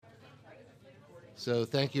So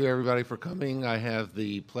thank you, everybody, for coming. I have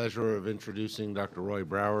the pleasure of introducing Dr. Roy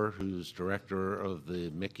Brower, who's director of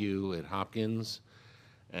the MICU at Hopkins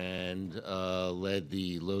and led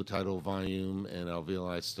the low tidal volume and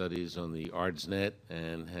alveoli studies on the ARDSNet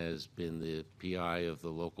and has been the PI of the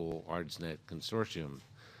local ARDSNet consortium.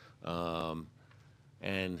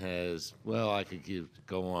 And has, well, I could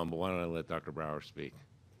go on, but why don't I let Dr. Brower speak?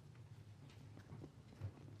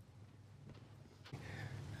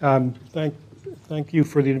 Thank you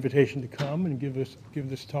for the invitation to come and give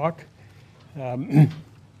this talk. I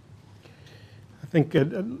think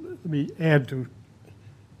let me add to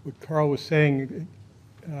what Carl was saying.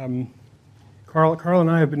 Carl and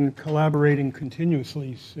I have been collaborating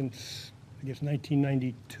continuously since, I guess,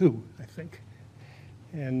 1992, I think.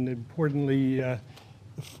 And importantly,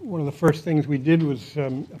 one of the first things we did was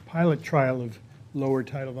a pilot trial of lower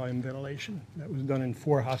tidal volume ventilation. That was done in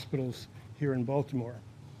 4 hospitals here in Baltimore.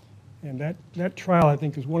 And that trial, I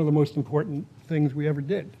think, is one of the most important things we ever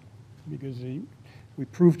did, because we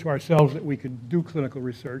proved to ourselves that we could do clinical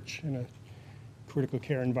research in a critical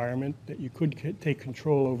care environment, that you could take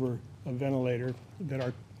control over a ventilator, that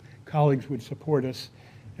our colleagues would support us.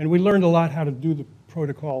 And we learned a lot how to do the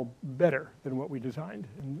protocol better than what we designed.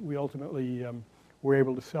 And we ultimately were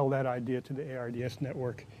able to sell that idea to the ARDS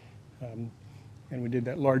network. And we did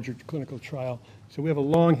that larger clinical trial. So we have a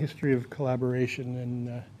long history of collaboration,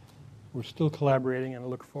 and we're still collaborating, and I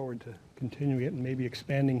look forward to continuing it and maybe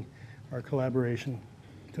expanding our collaboration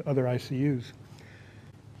to other ICUs.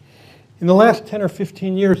 In the last 10 or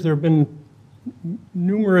 15 years, there have been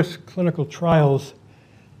numerous clinical trials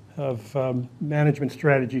of management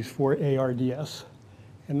strategies for ARDS.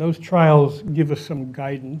 And those trials give us some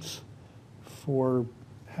guidance for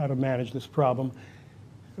how to manage this problem.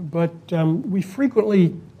 But we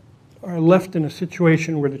frequently are left in a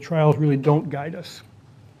situation where the trials really don't guide us.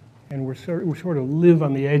 And we sort of live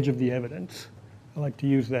on the edge of the evidence. I like to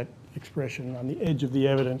use that expression, on the edge of the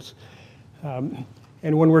evidence. And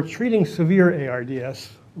when we're treating severe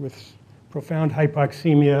ARDS with profound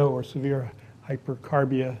hypoxemia or severe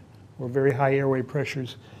hypercarbia or very high airway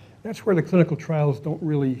pressures, that's where the clinical trials don't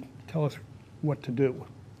really tell us what to do.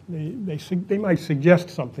 They might suggest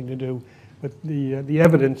something to do, but the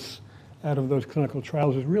evidence out of those clinical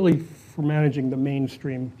trials is really for managing the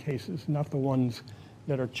mainstream cases, not the ones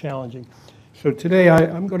that are challenging. So today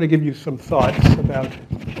I'm going to give you some thoughts about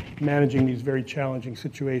managing these very challenging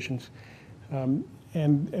situations.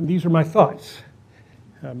 And these are my thoughts.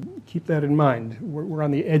 Keep that in mind. We're on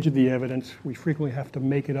the edge of the evidence. We frequently have to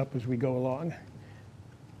make it up as we go along.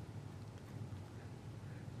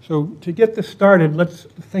 So to get this started, let's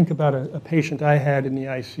think about a patient I had in the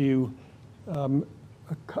ICU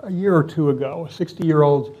a year or two ago, a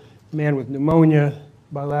 60-year-old man with pneumonia,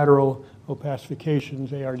 bilateral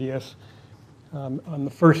opacifications, ARDS. On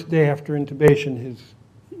the first day after intubation,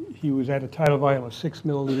 he was at a tidal volume of 6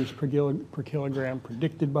 milliliters per kilogram,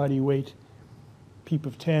 predicted body weight, PEEP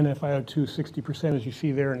of 10, FiO2 60%, as you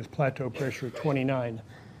see there, and his plateau pressure of 29.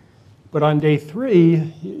 But on day 3,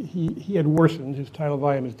 he had worsened. His tidal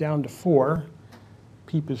volume is down to 4.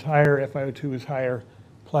 PEEP is higher, FiO2 is higher,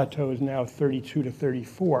 plateau is now 32 to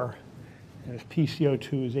 34, and his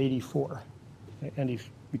PCO2 is 84, and he's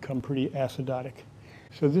become pretty acidotic.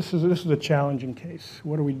 So this is a challenging case.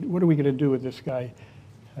 What are we going to do with this guy?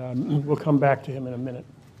 We'll come back to him in a minute.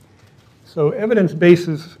 So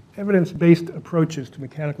evidence-based approaches to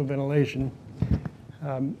mechanical ventilation.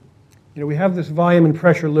 We have this volume and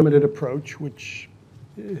pressure limited approach, which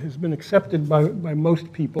has been accepted by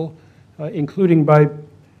most people, including by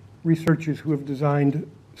researchers who have designed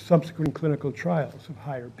subsequent clinical trials of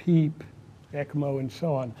higher PEEP, ECMO, and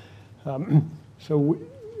so on. So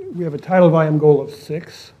we have a tidal volume goal of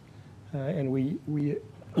 6, and we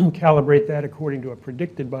calibrate that according to a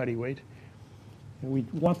predicted body weight. And we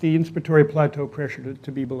want the inspiratory plateau pressure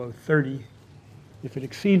to be below 30. If it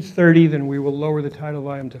exceeds 30, then we will lower the tidal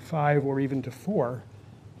volume to 5 or even to 4,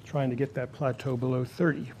 trying to get that plateau below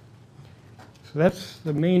 30. So that's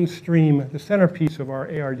the mainstream, the centerpiece of our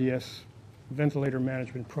ARDS ventilator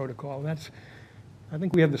management protocol. I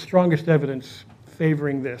think we have the strongest evidence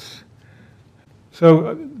favoring this.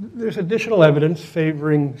 So there's additional evidence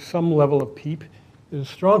favoring some level of PEEP. There's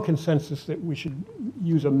a strong consensus that we should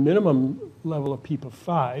use a minimum level of PEEP of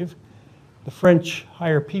 5. The French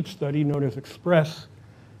higher PEEP study, known as EXPRESS,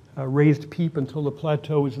 raised PEEP until the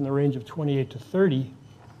plateau was in the range of 28 to 30,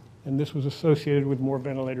 and this was associated with more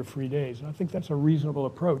ventilator-free days. And I think that's a reasonable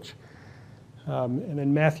approach. And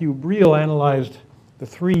then Matthew Briel analyzed the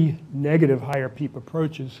 3 negative higher PEEP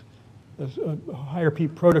approaches, higher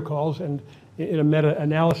PEEP protocols, and in a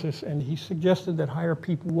meta-analysis, and he suggested that higher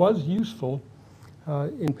PEEP was useful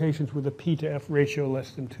in patients with a P to F ratio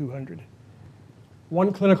less than 200.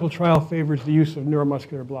 One clinical trial favors the use of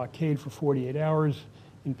neuromuscular blockade for 48 hours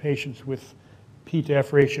in patients with P to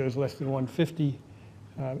F ratios less than 150.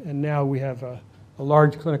 And now we have a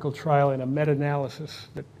large clinical trial and a meta-analysis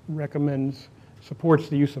that supports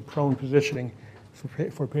the use of prone positioning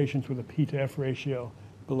for patients with a P to F ratio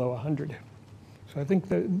below 100. So I think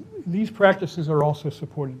that these practices are also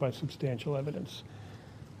supported by substantial evidence.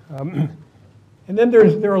 And then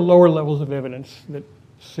there are lower levels of evidence that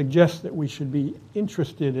suggest that we should be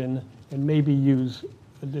interested in and maybe use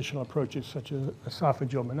additional approaches such as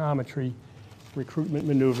esophageal manometry, recruitment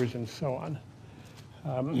maneuvers, and so on.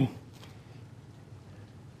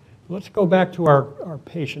 Let's go back to our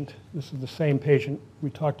patient. This is the same patient we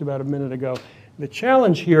talked about a minute ago. The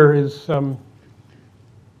challenge here is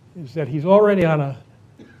that he's already on a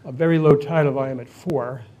very low tidal volume at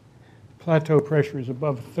 4. Plateau pressure is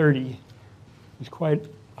above 30. He's quite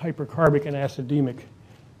hypercarbic and acidemic.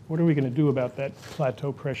 What are we going to do about that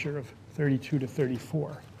plateau pressure of 32 to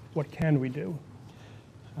 34? What can we do?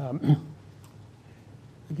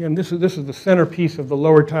 Again, this is the centerpiece of the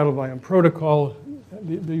lower tidal volume protocol.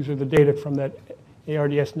 These are the data from that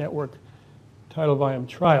ARDS network tidal volume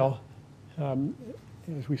trial.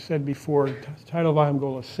 As we said before, tidal volume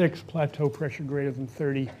goal is 6, plateau pressure greater than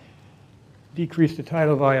 30. Decrease the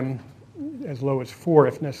tidal volume as low as 4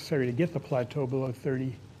 if necessary to get the plateau below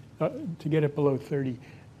 30, to get it below 30.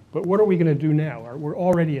 But what are we going to do now? We're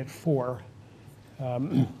already at 4,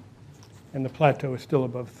 and the plateau is still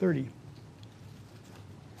above 30.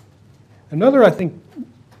 Another, I think,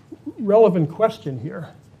 relevant question here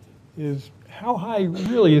is how high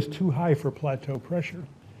really is too high for plateau pressure?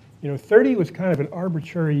 30 was kind of an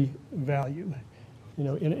arbitrary value.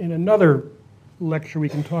 In another lecture, we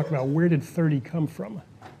can talk about where did 30 come from.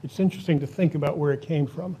 It's interesting to think about where it came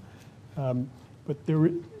from. But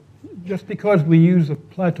just because we use a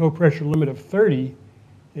plateau pressure limit of 30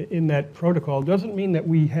 in that protocol doesn't mean that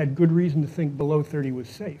we had good reason to think below 30 was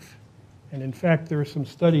safe. And in fact, there are some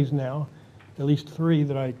studies now, at least 3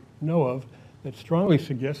 that I know of, that strongly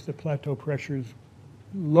suggest that plateau pressures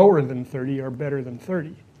lower than 30 are better than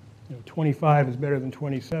 30. 25 is better than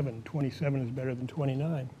 27, 27 is better than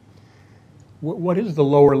 29. What is the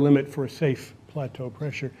lower limit for a safe plateau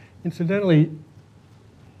pressure? Incidentally,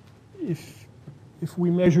 if we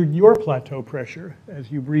measured your plateau pressure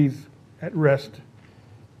as you breathe at rest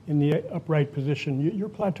in the upright position, your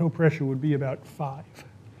plateau pressure would be about 5.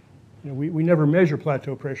 We never measure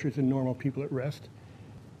plateau pressures in normal people at rest,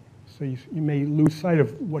 so you may lose sight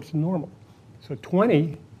of what's normal. So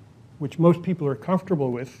 20, which most people are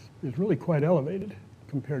comfortable with, is really quite elevated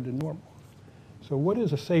compared to normal. So what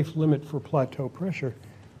is a safe limit for plateau pressure?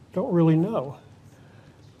 Don't really know.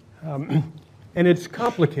 And it's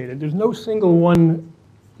complicated. There's no single one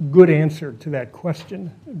good answer to that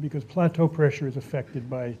question because plateau pressure is affected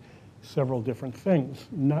by several different things,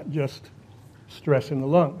 not just stress in the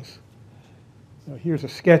lungs. Here's a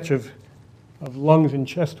sketch of lungs and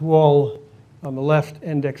chest wall. On the left,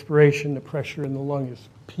 end expiration, the pressure in the lung is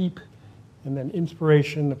PEEP. And then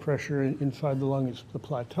inspiration, the pressure inside the lung is the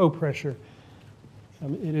plateau pressure.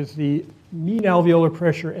 It is the mean alveolar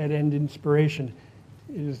pressure at end inspiration.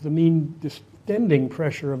 It is the mean distending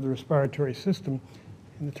pressure of the respiratory system.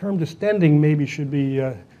 And the term distending maybe should be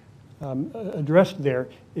addressed there.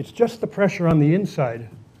 It's just the pressure on the inside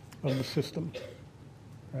of the system,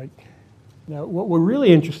 right? Now, what we're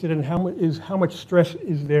really interested in is how much stress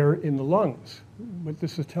is there in the lungs. But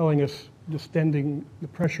this is telling us distending, the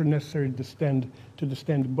pressure necessary to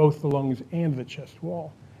distend both the lungs and the chest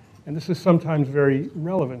wall. And this is sometimes very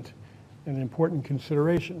relevant and an important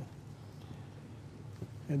consideration.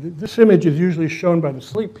 And this image is usually shown by the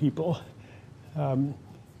sleep people,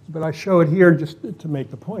 but I show it here just to make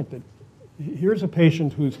the point that here's a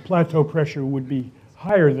patient whose plateau pressure would be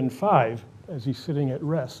higher than 5 as he's sitting at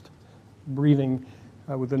rest, breathing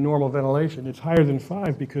with a normal ventilation. It's higher than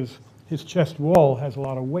 5 because his chest wall has a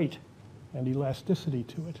lot of weight and elasticity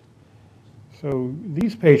to it. So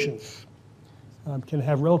these patients can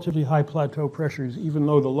have relatively high plateau pressures even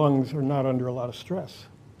though the lungs are not under a lot of stress.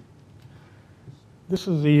 This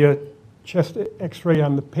is the chest x-ray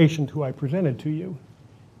on the patient who I presented to you.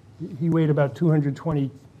 He weighed about 220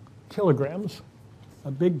 kilograms,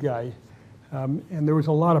 a big guy, and there was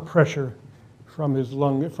a lot of pressure from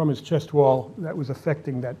his chest wall that was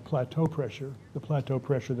affecting that plateau pressure. The plateau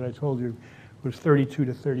pressure that I told you was 32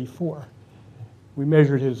 to 34. We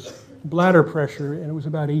measured his bladder pressure, and it was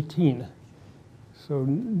about 18. So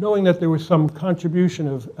knowing that there was some contribution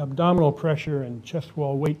of abdominal pressure and chest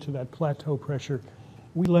wall weight to that plateau pressure,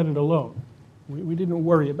 we let it alone. We didn't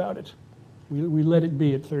worry about it. We let it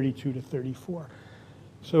be at 32 to 34.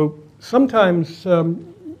 So sometimes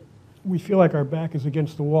we feel like our back is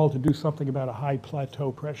against the wall to do something about a high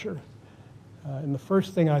plateau pressure. And the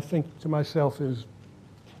first thing I think to myself is,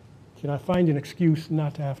 can I find an excuse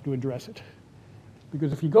not to have to address it?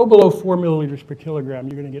 Because if you go below 4 milliliters per kilogram,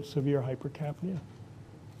 you're going to get severe hypercapnia.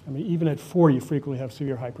 I mean, even at 4, you frequently have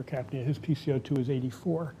severe hypercapnia. His PCO2 is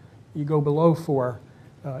 84. You go below 4,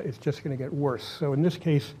 it's just going to get worse. So in this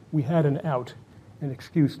case, we had an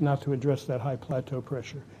excuse not to address that high plateau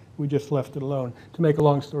pressure. We just left it alone. To make a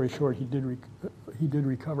long story short, he did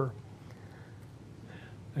recover.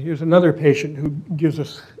 Now, here's another patient who gives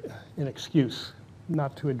us an excuse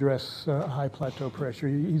not to address high plateau pressure.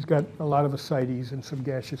 He's got a lot of ascites and some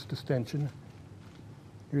gaseous distension.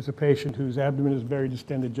 Here's a patient whose abdomen is very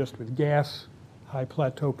distended just with gas, high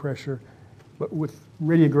plateau pressure, but with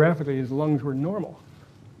radiographically his lungs were normal.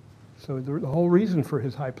 So the whole reason for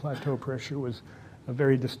his high plateau pressure was a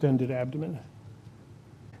very distended abdomen.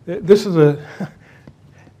 This is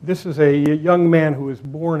a young man who was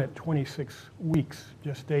born at 26 weeks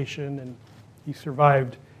gestation, and he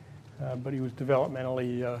survived, but he was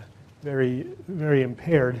developmentally very, very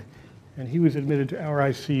impaired. And he was admitted to our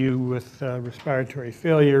ICU with respiratory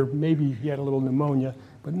failure. Maybe he had a little pneumonia,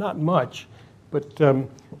 but not much. But the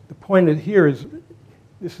point here is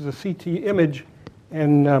this is a CT image,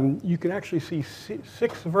 and you can actually see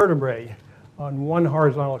 6 vertebrae on one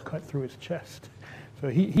horizontal cut through his chest. So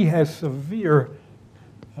he has severe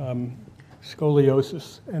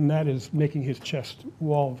scoliosis, and that is making his chest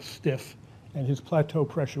wall stiff, and his plateau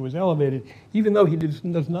pressure was elevated, even though he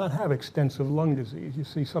does not have extensive lung disease. You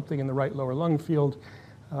see something in the right lower lung field,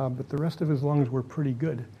 but the rest of his lungs were pretty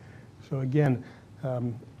good. So again,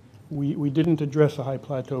 we didn't address a high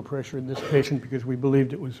plateau pressure in this patient because we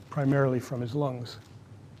believed it was primarily from his lungs.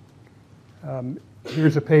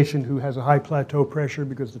 Here's a patient who has a high plateau pressure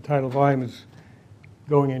because the tidal volume is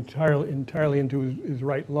going entirely into his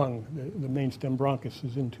right lung. The main stem bronchus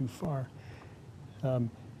is in too far.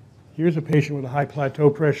 Here's a patient with a high plateau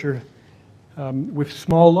pressure with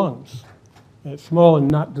small lungs, small and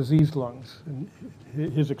not diseased lungs. And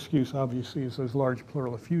his excuse, obviously, is those large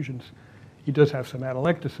pleural effusions. He does have some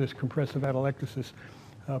atelectasis, compressive atelectasis,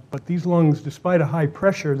 but these lungs, despite a high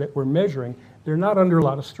pressure that we're measuring, they're not under a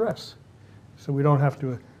lot of stress. So we don't have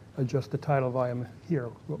to adjust the tidal volume here.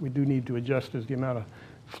 What we do need to adjust is the amount of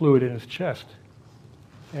fluid in his chest.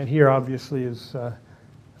 And here, obviously, is a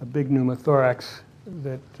big pneumothorax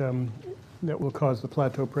that will cause the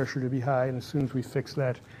plateau pressure to be high, and as soon as we fix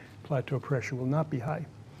that, plateau pressure will not be high.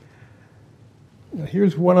 Now,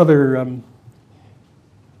 here's one other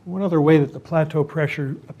way that the plateau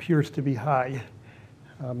pressure appears to be high.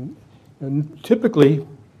 And typically,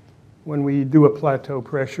 when we do a plateau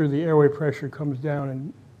pressure, the airway pressure comes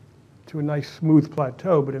down to a nice smooth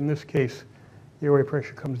plateau, but in this case, the airway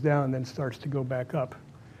pressure comes down and then starts to go back up.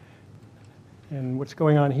 And what's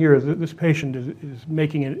going on here is that this patient is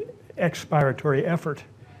making an expiratory effort.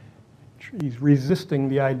 He's resisting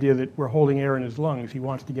the idea that we're holding air in his lungs. He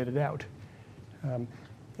wants to get it out. And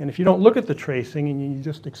if you don't look at the tracing and you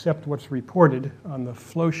just accept what's reported on the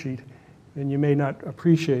flow sheet, then you may not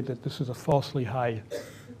appreciate that this is a falsely high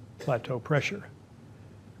plateau pressure.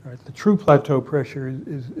 All right, the true plateau pressure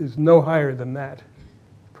is no higher than that,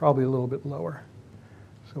 probably a little bit lower.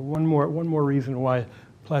 So one more reason why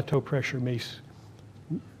plateau pressure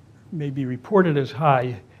may be reported as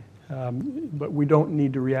high, but we don't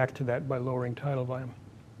need to react to that by lowering tidal volume.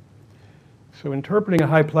 So interpreting a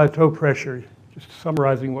high plateau pressure, just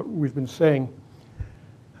summarizing what we've been saying,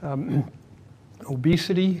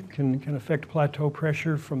 obesity can affect plateau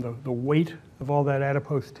pressure from the weight of all that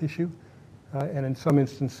adipose tissue, and in some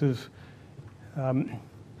instances,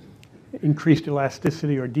 increased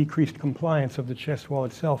elasticity or decreased compliance of the chest wall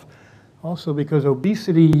itself. Also, because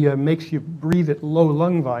obesity makes you breathe at low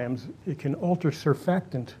lung volumes, it can alter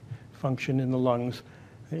surfactant function in the lungs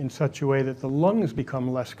in such a way that the lungs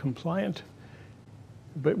become less compliant.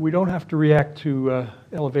 But we don't have to react to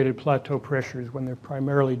elevated plateau pressures when they're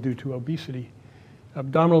primarily due to obesity.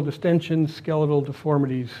 Abdominal distensions, skeletal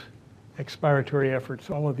deformities, expiratory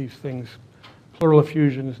efforts, all of these things, pleural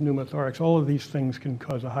effusions, pneumothorax, all of these things can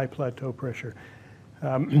cause a high plateau pressure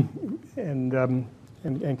and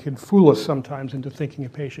can fool us sometimes into thinking a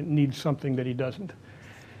patient needs something that he doesn't.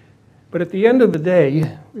 But at the end of the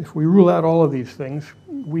day, if we rule out all of these things,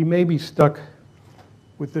 we may be stuck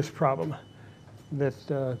with this problem, that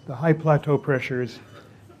the high plateau pressure is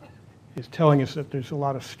telling us that there's a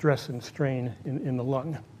lot of stress and strain in the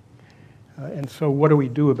lung. And so what do we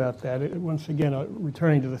do about that? Once again,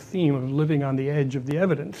 returning to the theme of living on the edge of the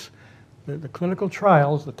evidence, The clinical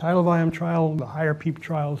trials, the tidal volume trial, the higher PEEP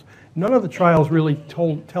trials, none of the trials really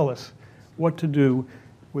tell us what to do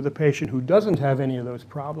with a patient who doesn't have any of those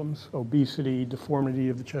problems, obesity, deformity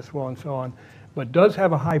of the chest wall, and so on, but does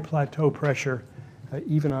have a high plateau pressure,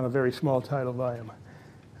 even on a very small tidal volume.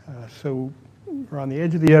 So we're on the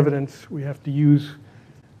edge of the evidence. We have to use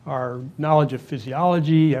our knowledge of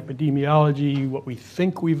physiology, epidemiology, what we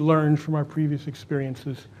think we've learned from our previous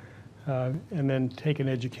experiences, and then take an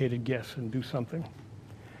educated guess and do something.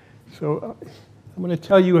 So I'm going to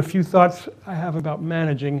tell you a few thoughts I have about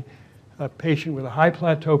managing a patient with a high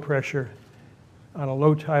plateau pressure on a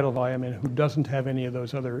low tidal volume and who doesn't have any of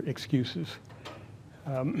those other excuses.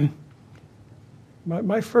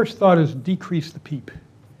 My first thought is decrease the PEEP.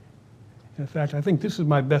 In fact, I think this is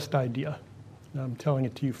my best idea. I'm telling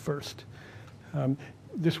it to you first.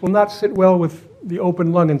 This will not sit well with the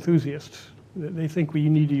open lung enthusiasts. They think we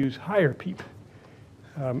need to use higher PEEP.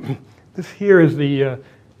 This here is the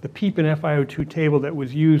PEEP and FiO2 table that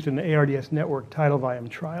was used in the ARDS Network tidal volume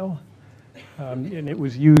trial. And it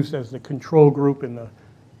was used as the control group in the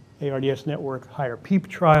ARDS Network higher PEEP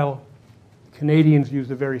trial. Canadians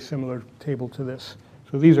used a very similar table to this.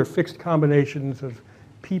 So these are fixed combinations of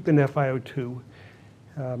PEEP and FiO2.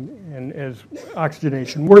 And as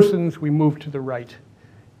oxygenation worsens, we move to the right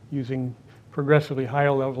using progressively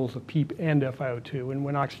higher levels of PEEP and FiO2. And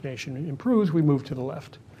when oxygenation improves, we move to the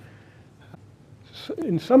left.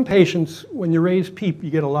 In some patients, when you raise PEEP,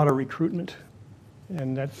 you get a lot of recruitment.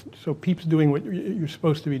 And so PEEP's doing what you're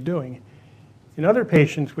supposed to be doing. In other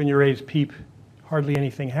patients, when you raise PEEP, hardly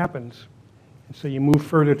anything happens. And so you move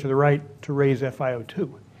further to the right to raise FiO2.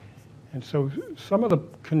 And so some of the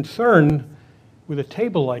concern with a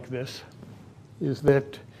table like this is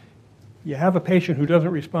that you have a patient who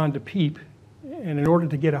doesn't respond to PEEP, and in order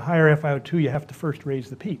to get a higher FiO2, you have to first raise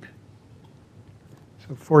the PEEP.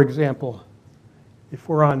 So for example, if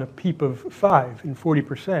we're on a PEEP of 5 and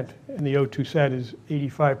 40%, and the O2 sat is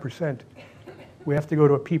 85%, we have to go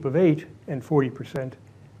to a PEEP of 8 and 40%,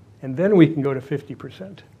 and then we can go to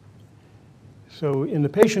 50%. So in the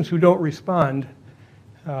patients who don't respond,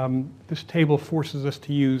 this table forces us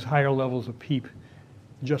to use higher levels of PEEP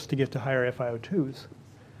just to get to higher FiO2s.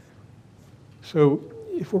 So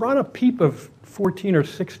if we're on a PEEP of 14 or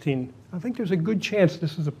 16, I think there's a good chance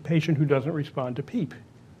this is a patient who doesn't respond to PEEP.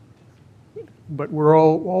 But we're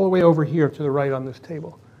all the way over here to the right on this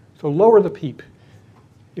table. So lower the PEEP.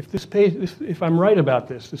 If I'm right about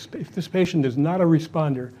this, if this patient is not a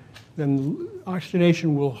responder, then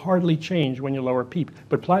oxygenation will hardly change when you lower PEEP,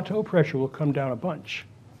 but plateau pressure will come down a bunch.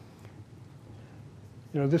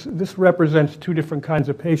 You know, this represents two different kinds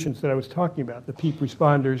of patients that I was talking about, the PEEP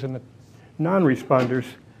responders and the non-responders.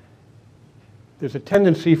 There's a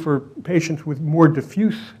tendency for patients with more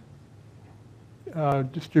diffuse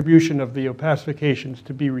distribution of the opacifications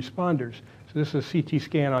to be responders. So this is a CT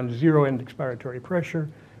scan on zero end expiratory pressure,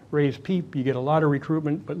 raised PEEP, you get a lot of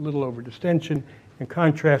recruitment but little over distension. In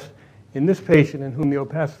contrast, in this patient in whom the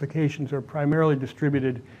opacifications are primarily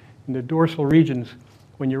distributed in the dorsal regions,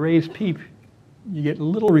 when you raise PEEP, you get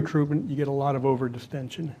little recruitment, you get a lot of over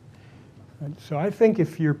distension. And so I think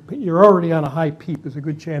if you're already on a high PEEP, there's a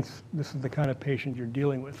good chance this is the kind of patient you're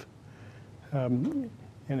dealing with. And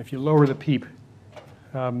if you lower the PEEP,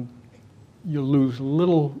 you'll lose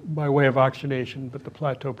little by way of oxygenation, but the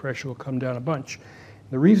plateau pressure will come down a bunch.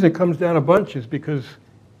 The reason it comes down a bunch is because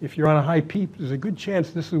if you're on a high PEEP, there's a good chance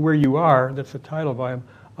this is where you are, that's the tidal volume,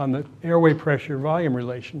 on the airway pressure volume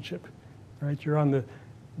relationship, right? You're on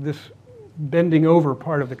this bending over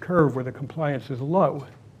part of the curve where the compliance is low.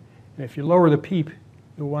 And if you lower the PEEP,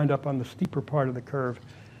 you'll wind up on the steeper part of the curve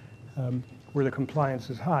where the compliance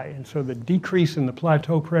is high. And so the decrease in the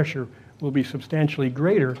plateau pressure will be substantially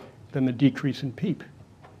greater than the decrease in PEEP.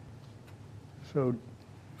 So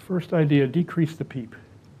first idea, decrease the PEEP.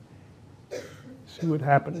 See what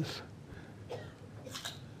happens.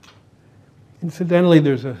 Incidentally,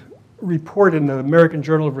 there's a report in the American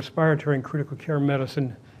Journal of Respiratory and Critical Care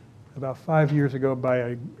Medicine about 5 years ago by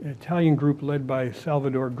an Italian group led by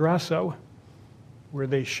Salvador Grasso, where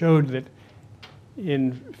they showed that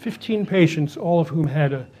in 15 patients, all of whom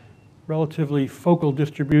had a relatively focal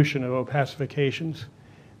distribution of opacifications,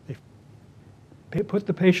 they put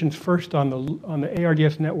the patients first on the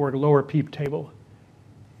ARDS Network lower PEEP table,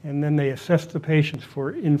 and then they assessed the patients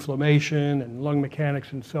for inflammation and lung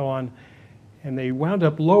mechanics and so on, and they wound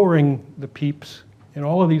up lowering the PEEPs in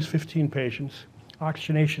all of these 15 patients.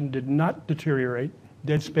 Oxygenation did not deteriorate.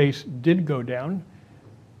 Dead space did go down.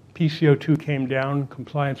 PCO2 came down,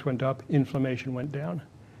 compliance went up, inflammation went down.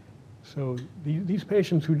 So these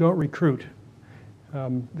patients who don't recruit,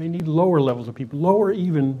 They need lower levels of PEEP, lower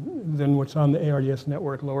even than what's on the ARDS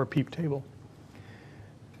network, lower PEEP table.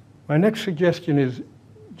 My next suggestion is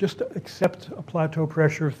just accept a plateau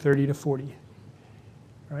pressure of 30 to 40.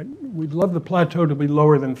 Right? We'd love the plateau to be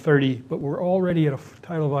lower than 30, but we're already at a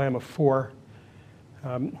tidal volume of 4.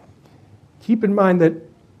 Keep in mind that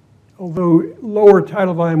although lower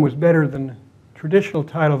tidal volume was better than traditional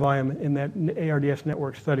tidal volume in that ARDS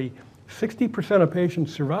network study, 60% of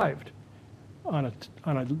patients survived on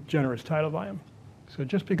a generous tidal volume. So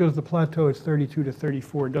just because the plateau is 32 to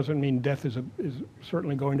 34 doesn't mean death is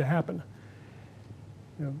certainly going to happen.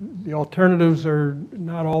 You know, the alternatives are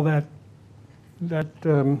not all that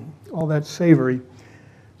savory,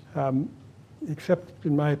 except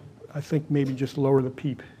I think maybe just lower the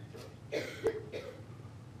PEEP.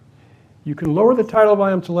 You can lower the tidal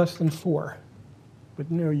volume to less than 4, but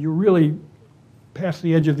you're really past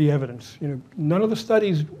the edge of the evidence. None of the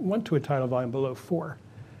studies went to a tidal volume below 4.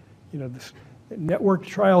 This network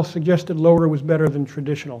trial suggested lower was better than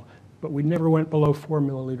traditional, but we never went below 4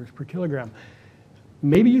 milliliters per kilogram.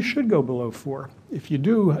 Maybe you should go below 4. If you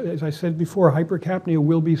do, as I said before, hypercapnia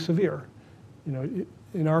will be severe.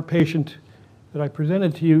 In our patient that I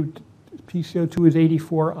presented to you, PCO2 is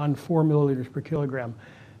 84 on 4 milliliters per kilogram.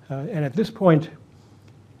 And at this point,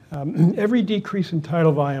 every decrease in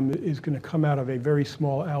tidal volume is going to come out of a very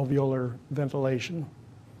small alveolar ventilation.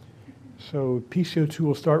 So PCO2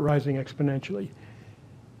 will start rising exponentially.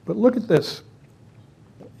 But look at this.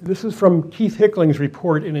 This is from Keith Hickling's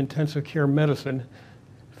report in Intensive Care Medicine.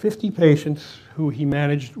 50 patients who he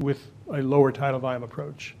managed with a lower tidal volume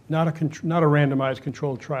approach. Not a randomized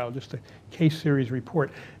controlled trial, just a case series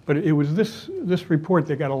report. But it was this report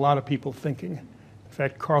that got a lot of people thinking. In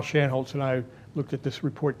fact, Carl Shanholtz and I looked at this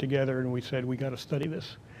report together and we said, we got to study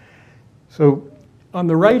this. So on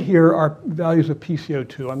the right here are values of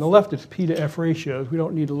PCO2. On the left, it's P to F ratios. We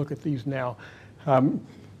don't need to look at these now.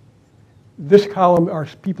 This column are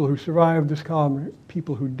people who survived. This column are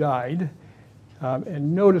people who died.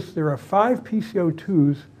 And notice there are 5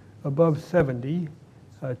 PCO2s above 70,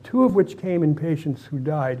 2 of which came in patients who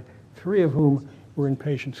died, 3 of whom were in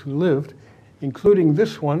patients who lived, including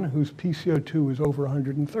this one, whose PCO2 is over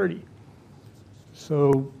 130.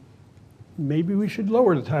 So maybe we should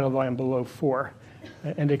lower the tidal volume below 4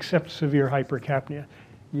 and accept severe hypercapnia.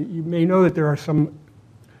 You may know that there are some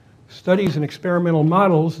studies and experimental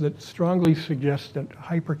models that strongly suggest that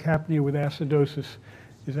hypercapnia with acidosis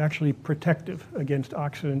is actually protective against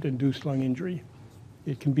oxidant-induced lung injury.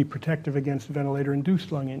 It can be protective against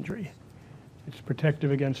ventilator-induced lung injury. It's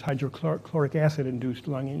protective against hydrochloric acid-induced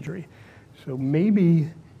lung injury. So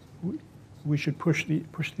maybe we should push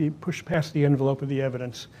past the envelope of the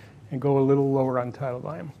evidence and go a little lower on tidal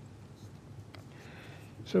volume.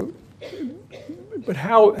 So, but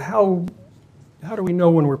how do we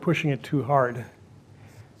know when we're pushing it too hard?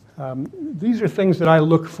 These are things that I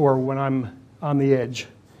look for when I'm on the edge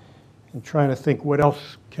and trying to think, what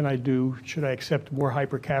else can I do? Should I accept more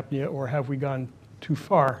hypercapnia, or have we gone too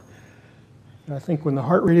far? And I think when the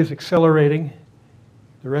heart rate is accelerating,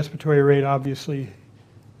 the respiratory rate obviously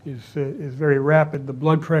is very rapid. The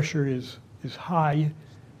blood pressure is high.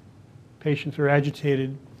 Patients are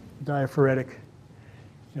agitated, diaphoretic.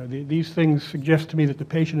 These things suggest to me that the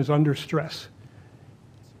patient is under stress.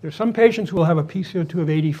 There's some patients who will have a PCO2 of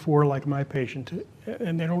 84, like my patient,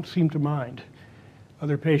 and they don't seem to mind.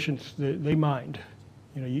 Other patients, they mind.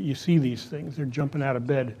 You see these things. They're jumping out of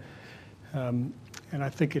bed. And I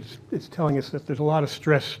think it's telling us that there's a lot of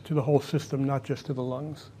stress to the whole system, not just to the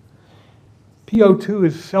lungs. PO2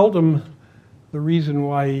 is seldom the reason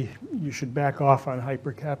why you should back off on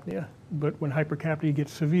hypercapnia. But when hypercapnia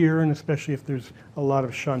gets severe, and especially if there's a lot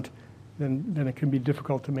of shunt, then it can be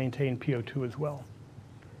difficult to maintain PO2 as well.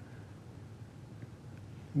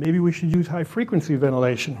 Maybe we should use high-frequency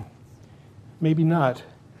ventilation. Maybe not.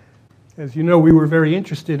 As you know, we were very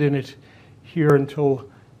interested in it here until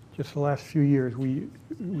just the last few years.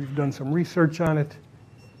 We've done some research on it.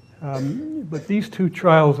 But these 2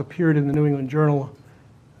 trials appeared in the New England Journal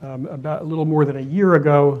about a little more than a year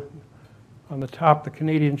ago. On the top, the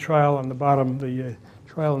Canadian trial. On the bottom, the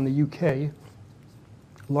trial in the UK.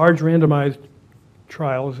 Large randomized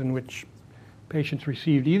trials in which patients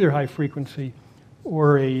received either high frequency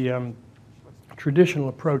or a traditional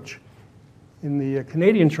approach. In the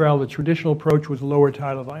Canadian trial, the traditional approach was lower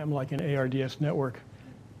tidal volume, like an ARDS network,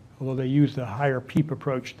 although they used a higher PEEP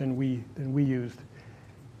approach than we used.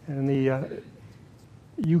 And in the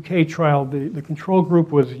UK trial, the control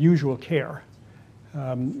group was usual care,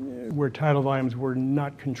 where tidal volumes were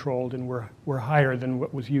not controlled and were higher than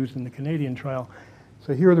what was used in the Canadian trial.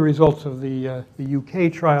 So here are the results of the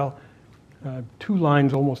UK trial. two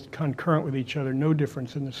lines almost concurrent with each other, no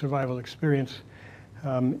difference in the survival experience.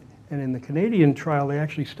 And in the Canadian trial, they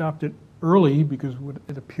actually stopped it early because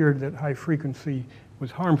it appeared that high frequency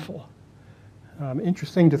was harmful.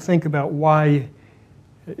 Interesting to think about why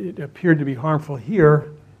it appeared to be harmful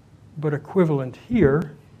here, but equivalent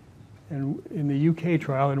here and in the UK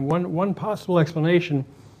trial. And one possible explanation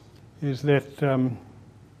is that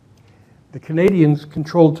the Canadians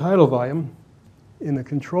controlled tidal volume in the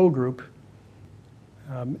control group,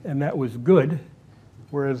 and that was good,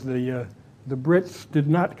 whereas the Brits did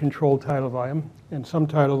not control tidal volume, and some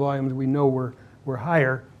tidal volumes we know were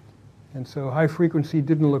higher, and so high frequency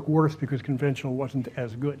didn't look worse because conventional wasn't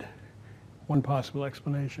as good. One possible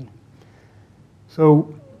explanation.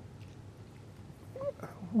 So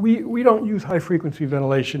we don't use high frequency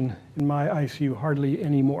ventilation in my ICU hardly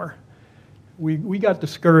anymore. We got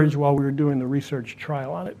discouraged while we were doing the research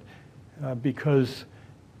trial on it because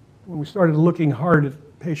when we started looking hard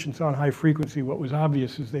at patients on high frequency, what was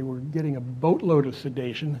obvious is they were getting a boatload of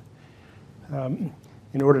sedation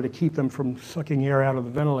in order to keep them from sucking air out of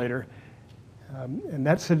the ventilator. And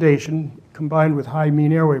that sedation, combined with high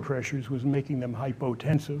mean airway pressures, was making them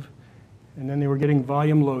hypotensive. And then they were getting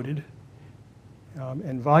volume loaded.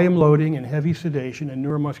 And volume loading and heavy sedation and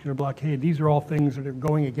neuromuscular blockade, these are all things that are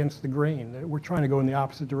going against the grain. We're trying to go in the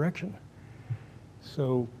opposite direction.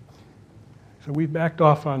 So we've backed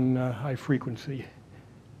off on high frequency.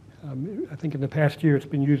 I think in the past year it's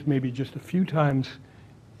been used maybe just a few times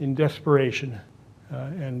in desperation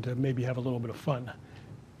and maybe have a little bit of fun.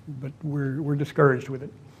 But we're discouraged with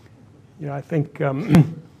it. You know, I think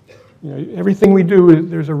everything we do,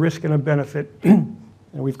 there's a risk and a benefit.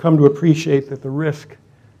 And we've come to appreciate that the risk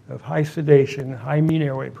of high sedation, high mean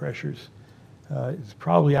airway pressures is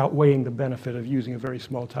probably outweighing the benefit of using a very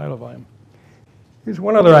small tidal volume. Here's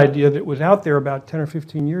one other idea that was out there about 10 or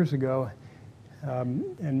 15 years ago,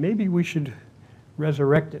 and maybe we should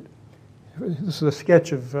resurrect it. This is a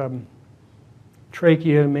sketch of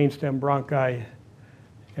trachea, mainstem bronchi,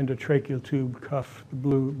 endotracheal tube, cuff. The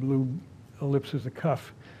blue ellipse is the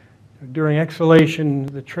cuff. During exhalation,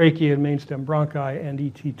 the trachea and mainstem bronchi and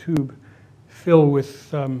ET tube fill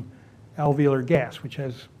with alveolar gas, which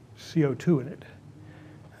has CO2 in it.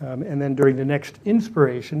 And then during the next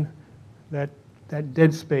inspiration, that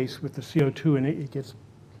dead space with the CO2 in it,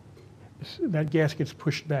 that gas gets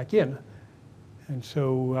pushed back in. And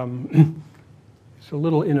so it's a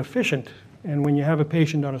little inefficient. And when you have a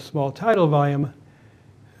patient on a small tidal volume,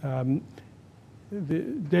 the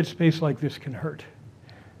dead space like this can hurt.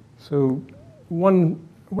 So one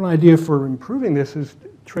idea for improving this is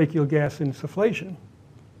tracheal gas insufflation.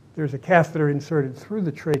 There's a catheter inserted through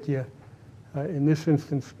the trachea, in this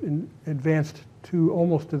instance advanced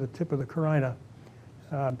almost to the tip of the carina.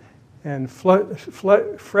 And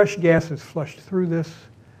fresh gas is flushed through this.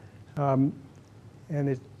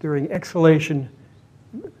 And during exhalation,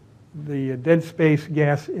 the dead space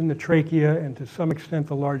gas in the trachea and to some extent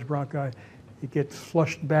the large bronchi, it gets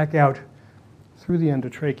flushed back out through the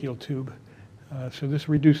endotracheal tube. So this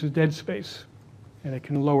reduces dead space, and it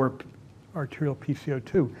can lower arterial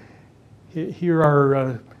PCO2. Here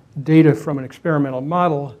are data from an experimental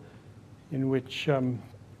model in which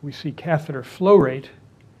we see catheter flow rate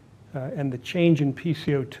and the change in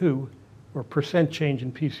PCO2, or percent change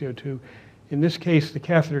in PCO2. In this case, the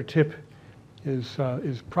catheter tip is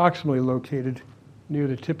proximally located near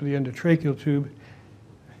the tip of the endotracheal tube,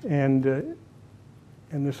 and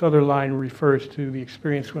this other line refers to the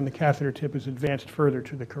experience when the catheter tip is advanced further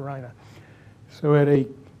to the carina. So at a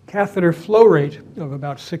catheter flow rate of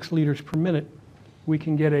about 6 liters per minute, we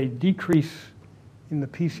can get a decrease in the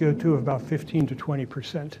PCO2 of about 15 to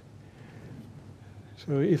 20%.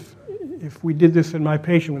 So if we did this in my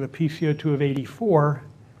patient with a PCO2 of 84,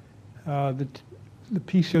 the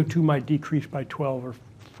PCO2 might decrease by 12 or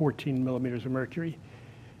 14 millimeters of mercury.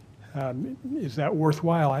 Is that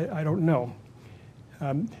worthwhile? I don't know.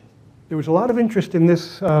 There was a lot of interest in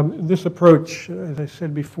this approach, as I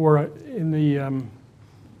said before, in the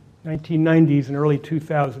 1990s and early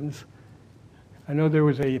 2000s. I know there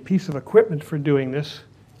was a piece of equipment for doing this,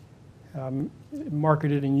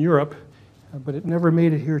 marketed in Europe, but it never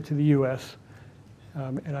made it here to the US.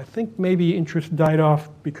 And I think maybe interest died off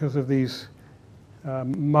because of these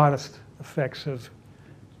modest effects of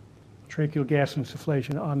tracheal gas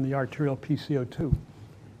insufflation on the arterial PCO2.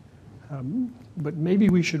 But maybe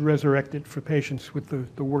we should resurrect it for patients with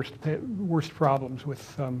the worst problems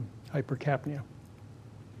with hypercapnia.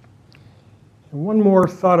 And one more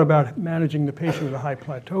thought about managing the patient with a high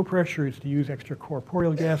plateau pressure is to use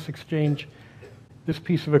extracorporeal gas exchange. This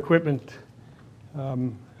piece of equipment, I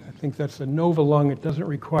think that's a Nova lung. It doesn't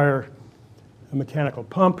require a mechanical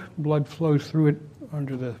pump. Blood flows through it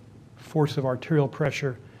under the force of arterial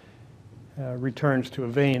pressure, returns to a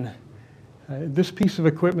vein. This piece of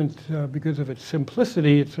equipment, because of its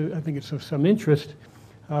simplicity, I think it's of some interest.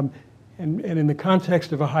 And in the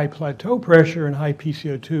context of a high plateau pressure and high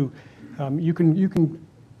PCO2, you can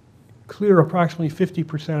clear approximately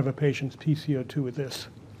 50% of a patient's PCO2 with this.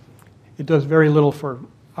 It does very little for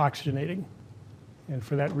oxygenating, and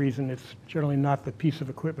for that reason, it's generally not the piece of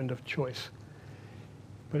equipment of choice.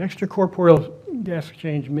 But extracorporeal gas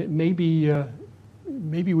exchange, maybe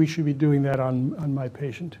we should be doing that on my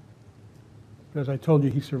patient. As I told you,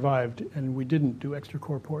 he survived, and we didn't do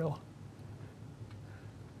extracorporeal.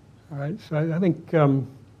 All right, so I think,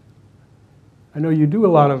 I know you do a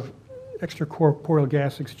lot of extracorporeal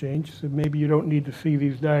gas exchange, so maybe you don't need to see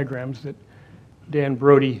these diagrams that Dan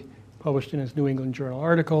Brody published in his New England Journal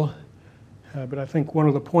article. But I think one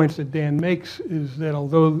of the points that Dan makes is that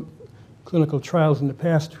although clinical trials in the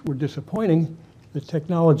past were disappointing, the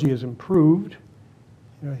technology has improved,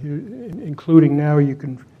 including now you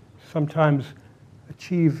can sometimes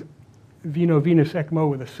achieve veno-venous ECMO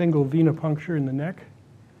with a single venipuncture in the neck,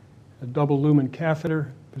 a double lumen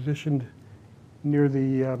catheter positioned near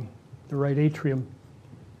the right atrium.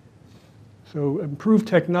 So improved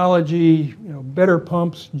technology, better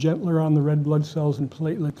pumps, gentler on the red blood cells and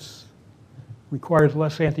platelets, requires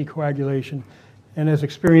less anticoagulation. And as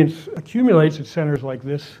experience accumulates at centers like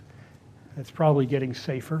this, it's probably getting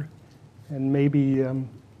safer. And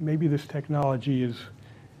maybe this technology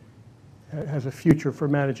has a future for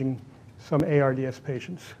managing some ARDS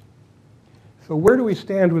patients. So where do we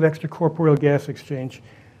stand with extracorporeal gas exchange?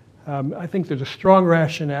 I think there's a strong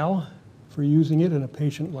rationale for using it in a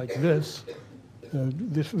patient like this.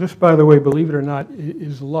 This, by the way, believe it or not,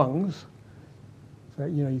 is lungs.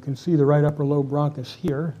 You can see the right upper lobe bronchus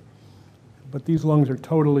here, but these lungs are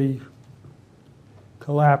totally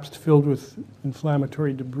collapsed, filled with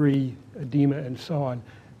inflammatory debris, edema, and so on.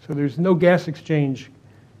 So there's no gas exchange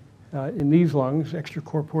in these lungs.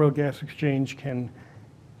 Extracorporeal gas exchange can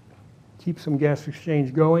keep some gas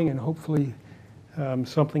exchange going, and hopefully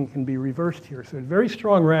something can be reversed here. So very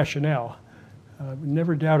strong rationale.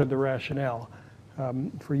 Never doubted the rationale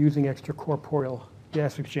for using extracorporeal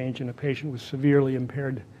gas exchange in a patient with severely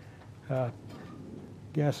impaired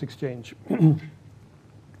gas exchange. All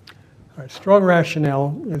right, strong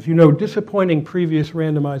rationale. As you know, disappointing previous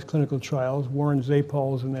randomized clinical trials, Warren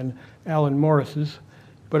Zapol's and then Alan Morris's.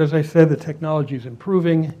 But as I said, the technology is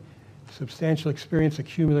improving, substantial experience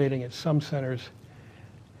accumulating at some centers,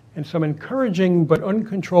 and some encouraging but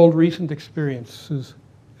uncontrolled recent experiences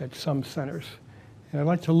at some centers. And I'd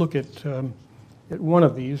like to look at one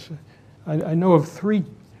of these. I know of 3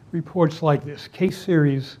 reports like this, case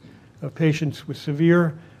series of patients with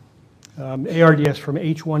severe ARDS from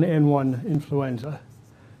H1N1 influenza.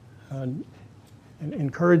 And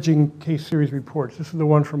encouraging case series reports. This is the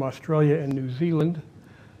one from Australia and New Zealand.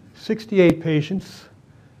 68 patients,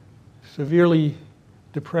 severely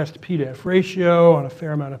depressed P-DEF ratio on a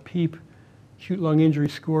fair amount of PEEP, acute lung injury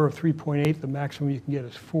score of 3.8, the maximum you can get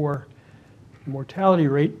is 4. Mortality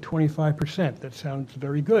rate, 25%. That sounds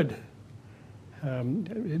very good.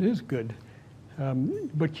 It is good.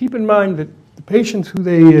 But keep in mind that the patients who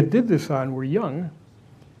they did this on were young,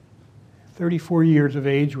 34 years of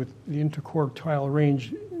age, with the interquartile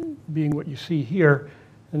range being what you see here,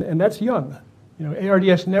 and that's young.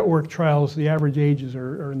 ARDS network trials, the average ages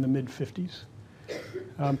are in the mid-50s.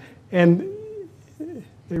 And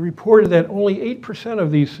they reported that only 8%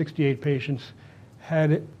 of these 68 patients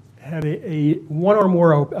had a one or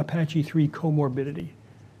more Apache 3 comorbidity,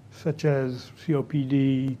 such as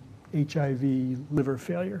COPD, HIV, liver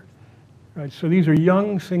failure. Right? So these are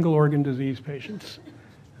young, single-organ disease patients.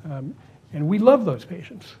 And we love those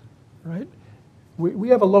patients, right? We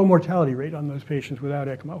have a low mortality rate on those patients without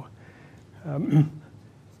ECMO.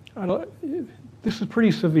 This is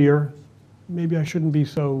pretty severe. Maybe I shouldn't be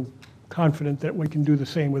so confident that we can do the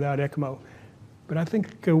same without ECMO. But I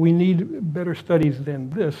think we need better studies than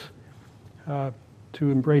this to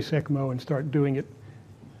embrace ECMO and start doing it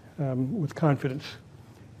with confidence.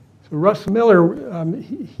 So Russ Miller,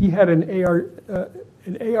 he had an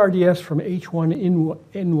ARDS from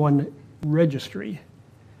H1N1 registry.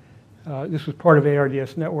 This was part of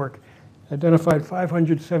ARDS Network. Identified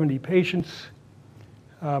 570 patients.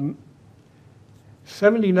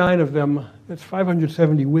 79 of them, that's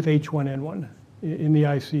 570 with H1N1 in the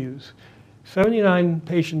ICUs. 79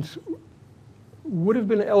 patients would have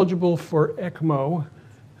been eligible for ECMO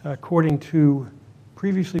according to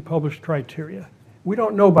previously published criteria. We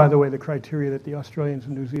don't know, by the way, the criteria that the Australians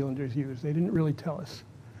and New Zealanders used. They didn't really tell us.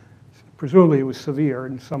 presumably it was severe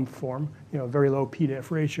in some form, very low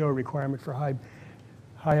P-to-F ratio, requirement for high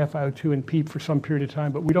FiO2 and PEEP for some period of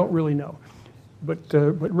time, but we don't really know. But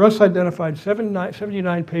Russ identified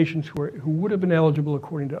 79 patients who would have been eligible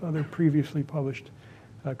according to other previously published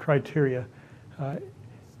criteria. And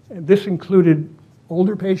this included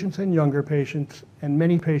older patients and younger patients, and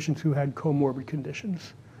many patients who had comorbid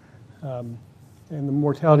conditions. And the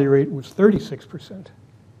mortality rate was 36%.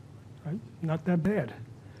 Right? Not that bad.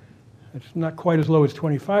 It's not quite as low as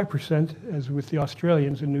 25% as with the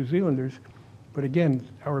Australians and New Zealanders, but again,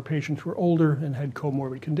 our patients were older and had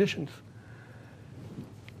comorbid conditions.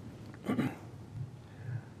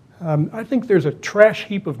 I think there's a trash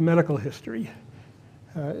heap of medical history.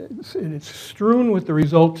 And it's strewn with the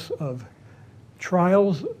results of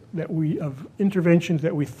trials of interventions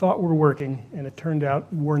that we thought were working, and it turned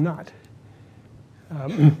out were not.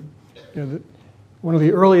 One of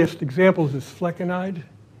the earliest examples is flecainide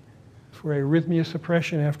for arrhythmia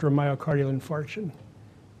suppression after a myocardial infarction.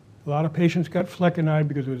 A lot of patients got flecainide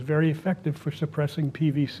because it was very effective for suppressing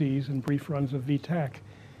PVCs and brief runs of VTAC,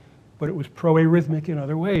 but it was pro-arrhythmic in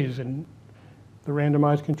other ways, and the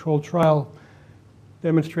randomized controlled trial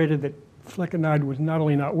demonstrated that flecainide was not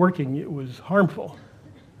only not working, it was harmful.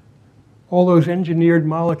 All those engineered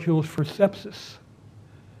molecules for sepsis,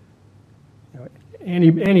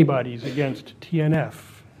 antibodies against TNF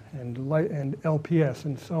and LPS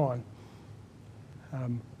and so on.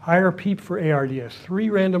 Higher PEEP for ARDS, 3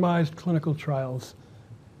 randomized clinical trials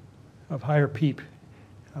of higher PEEP.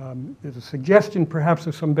 There's a suggestion perhaps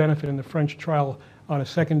of some benefit in the French trial on a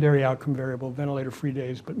secondary outcome variable, ventilator-free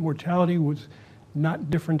days, but mortality was not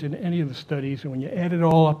different in any of the studies, and when you add it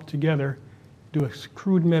all up together, do a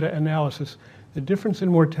crude meta-analysis, the difference in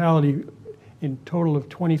mortality in total of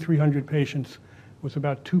 2,300 patients was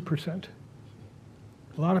about 2%.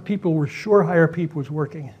 A lot of people were sure higher PEEP was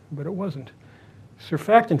working, but it wasn't.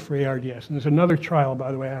 Surfactant for ARDS, and there's another trial,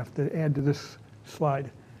 by the way, I have to add to this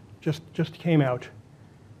slide, just came out.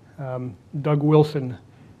 Doug Wilson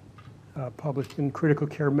published in Critical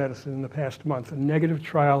Care Medicine in the past month, a negative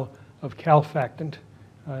trial of calfactant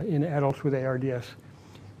in adults with ARDS.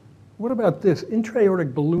 What about this?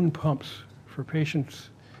 Intra-aortic balloon pumps for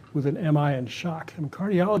patients with an MI and shock. And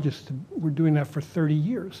cardiologists were doing that for 30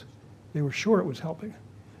 years. They were sure it was helping.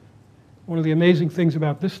 One of the amazing things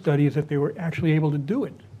about this study is that they were actually able to do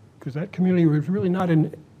it, because that community was really not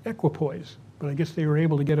in equipoise, but I guess they were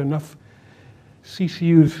able to get enough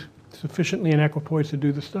CCUs sufficiently in equipoise to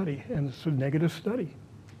do the study, and it's a negative study.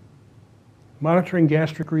 Monitoring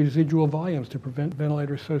gastric residual volumes to prevent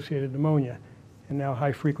ventilator-associated pneumonia, and now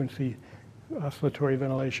high-frequency oscillatory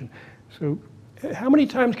ventilation. So how many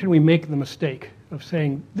times can we make the mistake of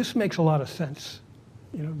saying, this makes a lot of sense?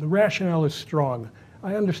 The rationale is strong.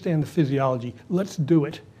 I understand the physiology. Let's do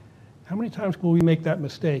it. How many times will we make that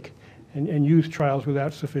mistake and use trials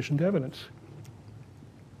without sufficient evidence?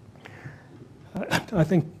 I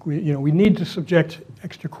think we need to subject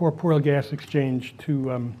extracorporeal gas exchange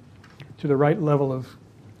to the right level of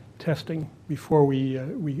testing before we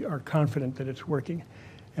are confident that it's working.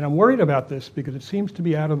 And I'm worried about this because it seems to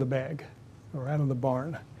be out of the bag or out of the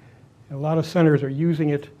barn. And a lot of centers are using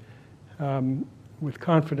it with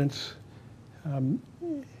confidence,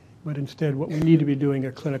 but instead what we need to be doing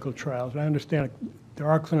are clinical trials. And I understand there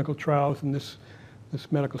are clinical trials, and this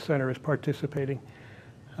medical center is participating.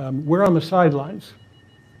 We're on the sidelines.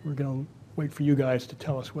 We're going to wait for you guys to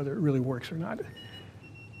tell us whether it really works or not.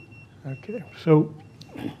 Okay, so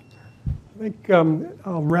I think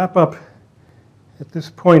I'll wrap up at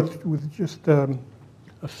this point with just a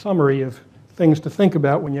summary of things to think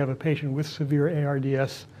about when you have a patient with severe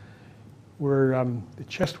ARDS, where the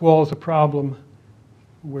chest wall is a problem,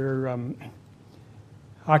 where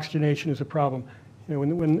oxygenation is a problem.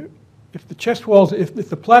 If the chest walls, if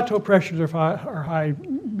the plateau pressures are high,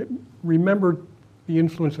 remember the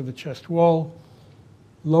influence of the chest wall,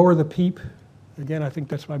 lower the PEEP. Again, I think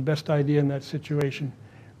that's my best idea in that situation.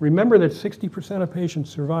 Remember that 60% of patients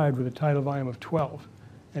survived with a tidal volume of 12,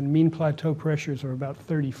 and mean plateau pressures are about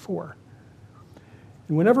 34.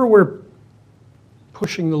 And whenever we're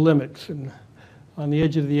pushing the limits and on the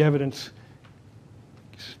edge of the evidence,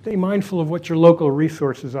 stay mindful of what your local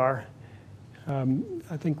resources are.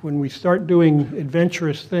 I think when we start doing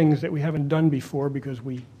adventurous things that we haven't done before because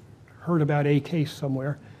we heard about a case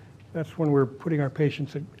somewhere, that's when we're putting our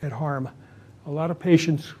patients at harm. A lot of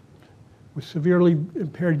patients with severely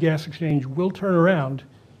impaired gas exchange will turn around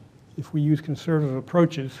if we use conservative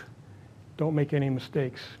approaches. Don't make any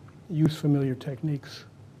mistakes. Use familiar techniques.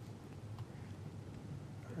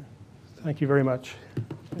 Thank you very much.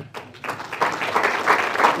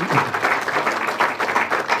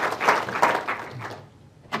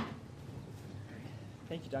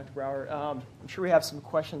 Dr. Brower. I'm sure we have some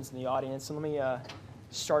questions in the audience, and let me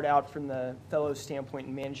start out from the fellow standpoint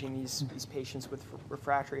in managing these patients with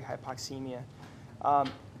refractory hypoxemia.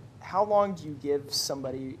 How long do you give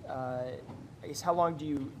somebody, I guess how long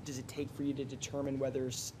does it take for you to determine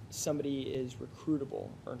whether somebody is recruitable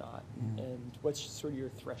or not? And what's sort of your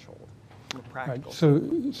threshold from a practical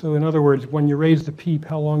standpoint? So in other words, when you raise the PEEP,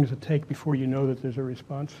 how long does it take before you know that there's a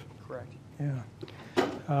response? Correct. Yeah.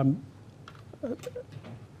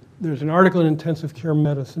 There's an article in Intensive Care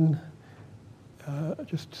Medicine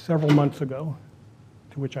just several months ago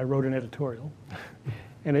to which I wrote an editorial,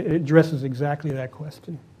 and it addresses exactly that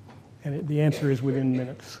question. And the answer is within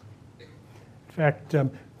minutes. In fact,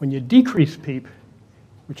 when you decrease PEEP,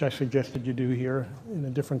 which I suggested you do here in a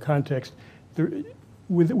different context,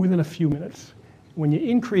 within a few minutes. When you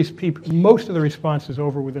increase PEEP, most of the response is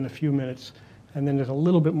over within a few minutes, and then there's a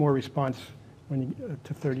little bit more response when you,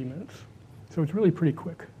 to 30 minutes. So it's really pretty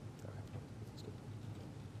quick.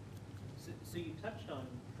 So you touched on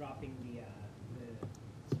dropping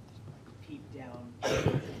the PEEP down to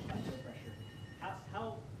plateau pressure. How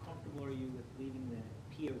comfortable are you with leaving the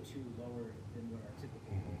PO2 lower than what our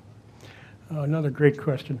typical? Another great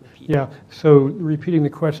question. Yeah, so repeating the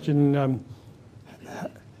question,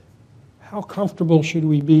 how comfortable should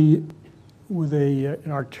we be with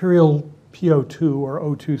an arterial PO2 or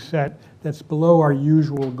O2 set that's below our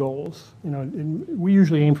usual goals? You know, we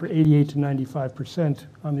usually aim for 88 to 95%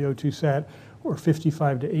 on the O2 sat, or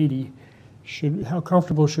 55 to 80. How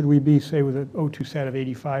comfortable should we be, say, with an O2 sat of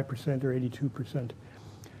 85% or 82%?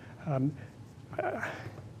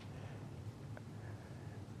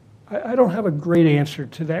 I don't have a great answer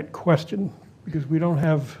to that question because we don't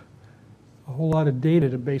have a whole lot of data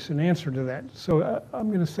to base an answer to that. So I'm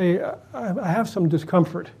going to say I have some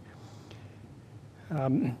discomfort.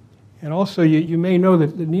 And also, you may know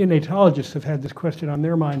that the neonatologists have had this question on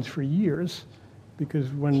their minds for years, because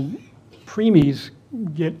when preemies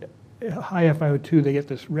get high FiO2, they get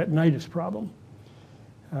this retinitis problem.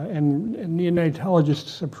 And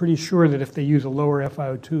neonatologists are pretty sure that if they use a lower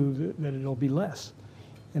FiO2, that it'll be less.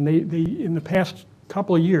 And they in the past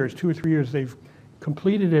couple of years, 2 or 3 years, they've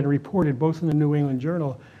completed and reported, both in the New England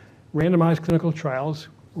Journal, randomized clinical trials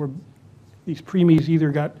where these preemies either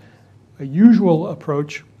got a usual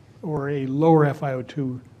approach or a lower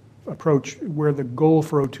FiO2 approach where the goal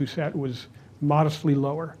for O2 sat was modestly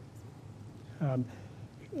lower.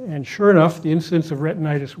 And sure enough, the incidence of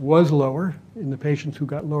retinitis was lower in the patients who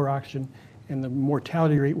got lower oxygen, and the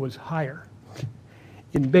mortality rate was higher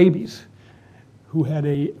in babies who had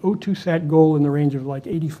a O2 sat goal in the range of like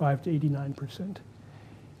 85 to 89%.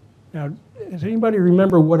 Now, does anybody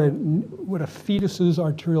remember what a fetus's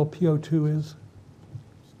arterial PO2 is?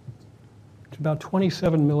 It's about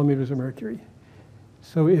 27 millimeters of mercury.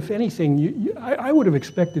 So if anything, I would have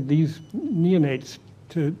expected these neonates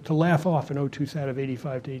to laugh off an O2 sat of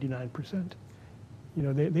 85 to 89%. You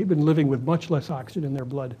know, they've been living with much less oxygen in their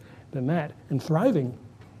blood than that and thriving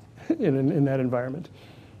in that environment.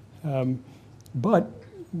 But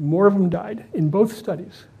more of them died in both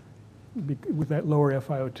studies with that lower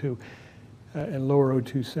FiO2 and lower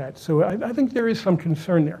O2 sat. So I think there is some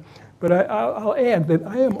concern there. But I'll add that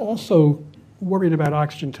I am also worried about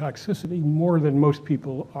oxygen toxicity more than most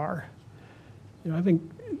people are. You know, I think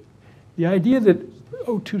the idea that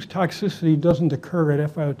O2's toxicity doesn't occur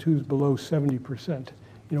at FiO2s below 70%,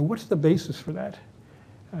 you know, what's the basis for that?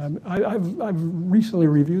 I've recently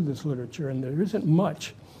reviewed this literature, and there isn't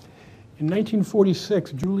much. In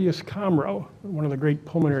 1946, Julius Comro, one of the great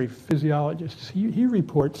pulmonary physiologists, he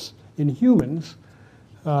reports in humans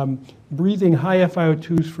breathing high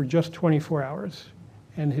FiO2s for just 24 hours.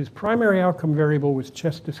 And his primary outcome variable was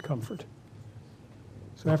chest discomfort.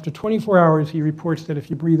 So after 24 hours, he reports that if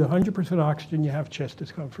you breathe 100% oxygen, you have chest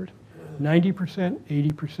discomfort. 90%,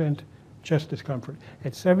 80% chest discomfort.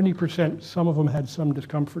 At 70%, some of them had some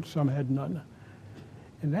discomfort, some had none.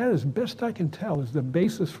 And that, as best I can tell, is the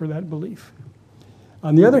basis for that belief.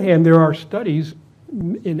 On the other hand, there are studies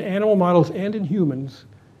in animal models and in humans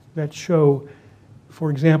that show,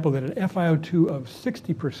 for example, that an FiO2 of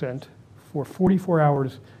 60% for 44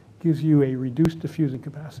 hours gives you a reduced diffusing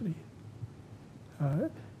capacity.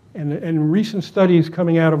 And recent studies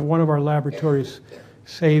coming out of one of our laboratories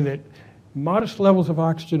say that modest levels of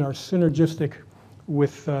oxygen are synergistic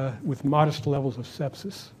with modest levels of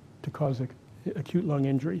sepsis to cause acute lung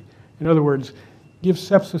injury. In other words, give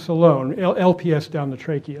sepsis alone, LPS down the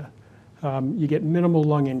trachea, you get minimal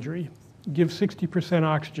lung injury. Give 60%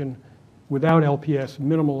 oxygen without LPS,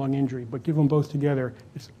 minimal lung injury, but give them both together,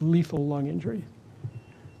 it's lethal lung injury.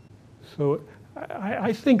 So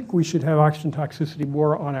I think we should have oxygen toxicity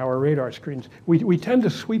more on our radar screens. We tend to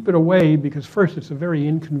sweep it away because first, it's a very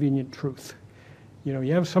inconvenient truth. You know,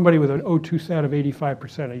 you have somebody with an O2 sat of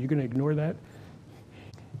 85%. Are you going to ignore that?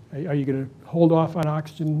 Are you going to hold off on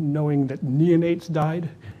oxygen knowing that neonates died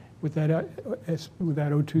with that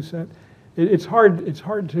O2 sat? It's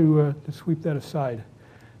hard to sweep that aside.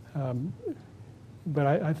 But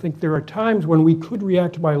I think there are times when we could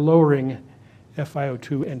react by lowering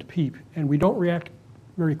FiO2 and PEEP, and we don't react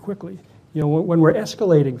very quickly. You know, when we're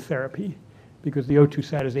escalating therapy, because the O2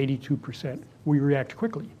 sat is 82%, we react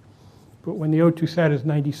quickly. But when the O2 sat is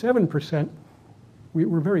 97%,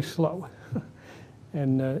 we're very slow.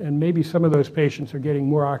 And maybe some of those patients are getting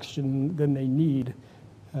more oxygen than they need,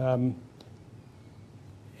 and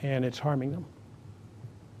it's harming them.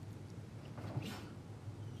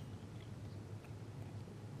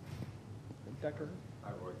 Dr.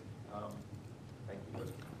 Hi, Roy. Thank you.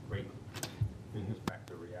 That's great bringing us back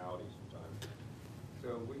to reality sometimes.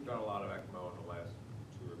 So we've done a lot of ECMO in the last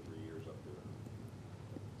 2 or 3 years up there.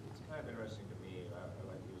 It's kind of interesting to me, and I'd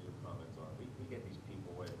like to use your comments on it. We get these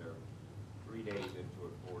people when they're 3 days into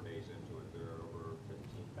it, 4 days into it, they're over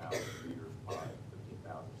 15,000 liters pod,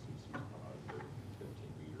 15,000 cc's pod, 15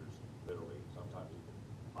 liters, literally, sometimes even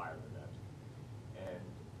higher than that. And,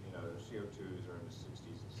 you know, their CO2s are in the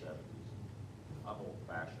 60s and 70s. I'm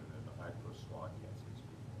old-fashioned and I first saw can't see these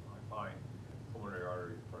people. I find pulmonary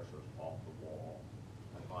artery pressure is off the wall.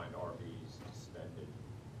 I find RVs distended,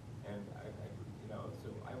 and you know, so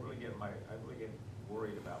I really get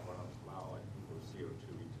worried about when I'm allowing people with CO2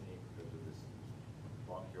 retain because of this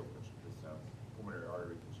bronchial pulmonary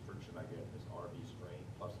artery constriction I get, this RV strain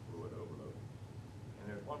plus fluid overload. And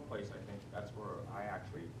there's one place I think that's where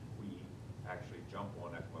we actually jump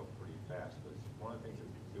on ECMO pretty fast. Because one of the things that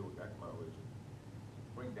we do with ECMO is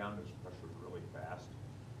bring down this pressure really fast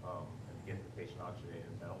and get the patient oxygenated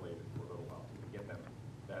and ventilated for a little while to get them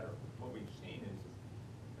better. What we've seen is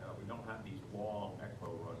we don't have these long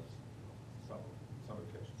ECMO runs. Some of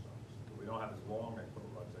the patients don't. We don't have these long ECMO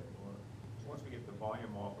runs anymore. So once we get the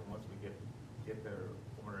volume off and once we get their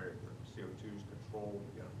pulmonary CO2s controlled,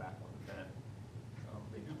 we get them back on the vent,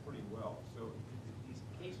 they do pretty well. So these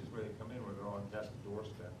cases where they come in where they're on death's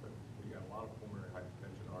doorstep, but we got a lot of pulmonary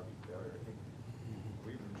hypertension, RV failure, I think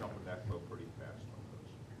we've been jumping that flow pretty fast on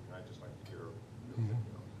those. And I'd just like to hear your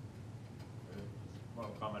opinion on that. And if you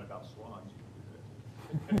want to comment about swans, you can do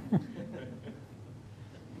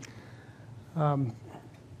that.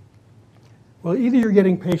 Well, either you're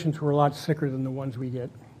getting patients who are a lot sicker than the ones we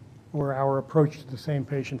get, or our approach to the same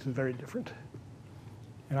patients is very different.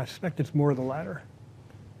 And I suspect it's more of the latter.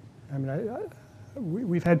 I mean,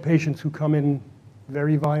 we've had patients who come in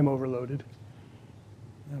very volume overloaded,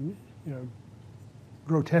 you know,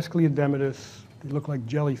 grotesquely edematous. They look like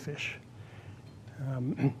jellyfish.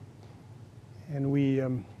 And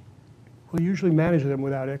we'll usually manage them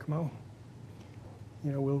without ECMO.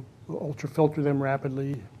 You know, we'll ultrafilter them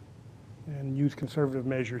rapidly and use conservative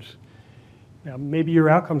measures. Now, maybe your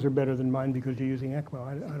outcomes are better than mine because you're using ECMO.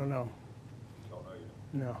 I don't know. Don't know you.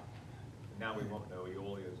 No. Now we won't know.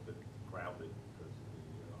 Eolia has been grounded because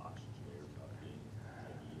the oxygenator is not being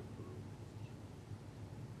approved.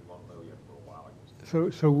 We won't know yet for a while, I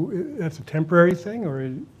guess. So that's a temporary thing, or are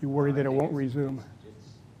you worried that it won't resume?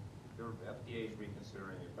 The FDA is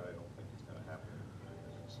reconsidering it, but I don't think it's going to happen in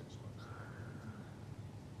the next 6 months.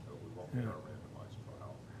 So we won't get our randomized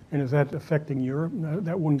trial. And is that affecting Europe? No,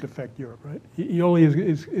 that wouldn't affect Europe, right? Eolia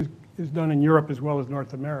is done in Europe as well as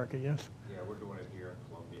North America, yes? Yeah, we're doing it here in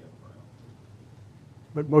Colombia for now.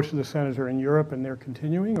 But most of the centers are in Europe and they're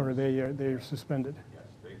continuing, or they're suspended? Yes,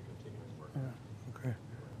 they continue to work. Yeah, okay.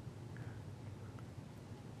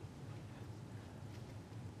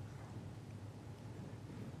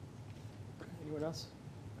 Anyone else?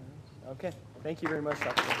 Okay. Thank you very much,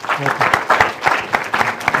 Dr.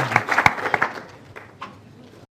 Thank you.